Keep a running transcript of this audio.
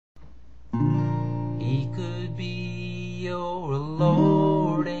could be your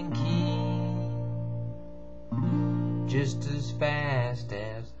Lord and King, just as fast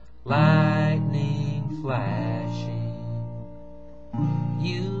as lightning flashing.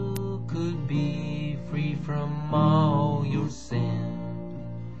 You could be free from all your sin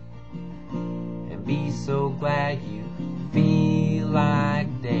and be so glad you feel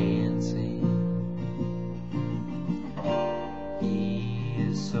like dancing. He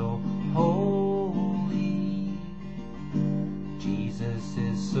is so holy, Jesus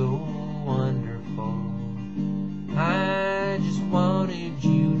is so wonderful. I just wanted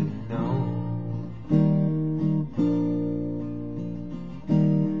you to know.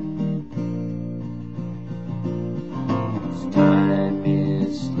 Time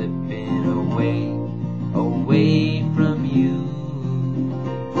is slipping away from you.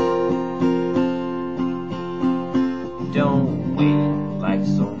 Don't wait like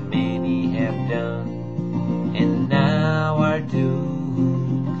so many have done and now are doomed.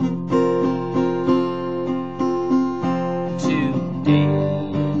 Today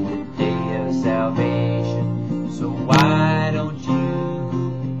is the day of salvation, so why don't you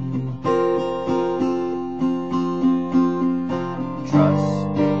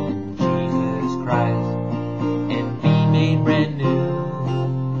trust in Jesus Christ and be made brand new?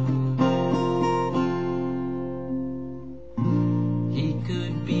 He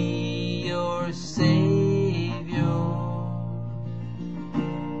could be your Savior.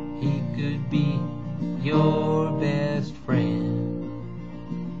 He could be your best friend.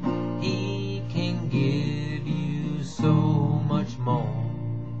 He can give you so much more.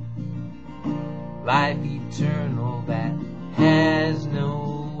 Life eternal that has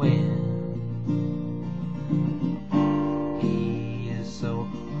no end. He is so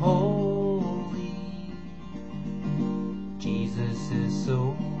holy, Jesus is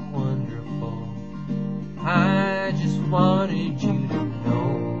so wonderful. I just wanted you to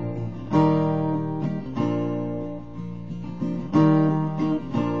know.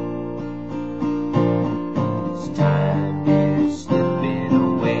 This time is slipping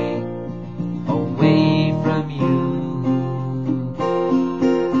away from you.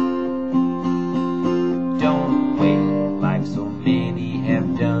 Don't wait like so many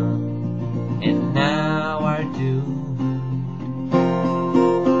have done and now are doomed.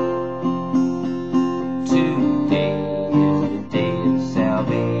 Today is the day of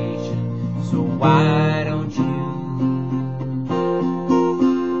salvation, so why don't you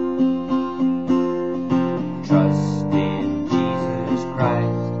trust in Jesus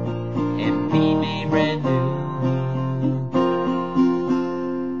Christ and be made brand new?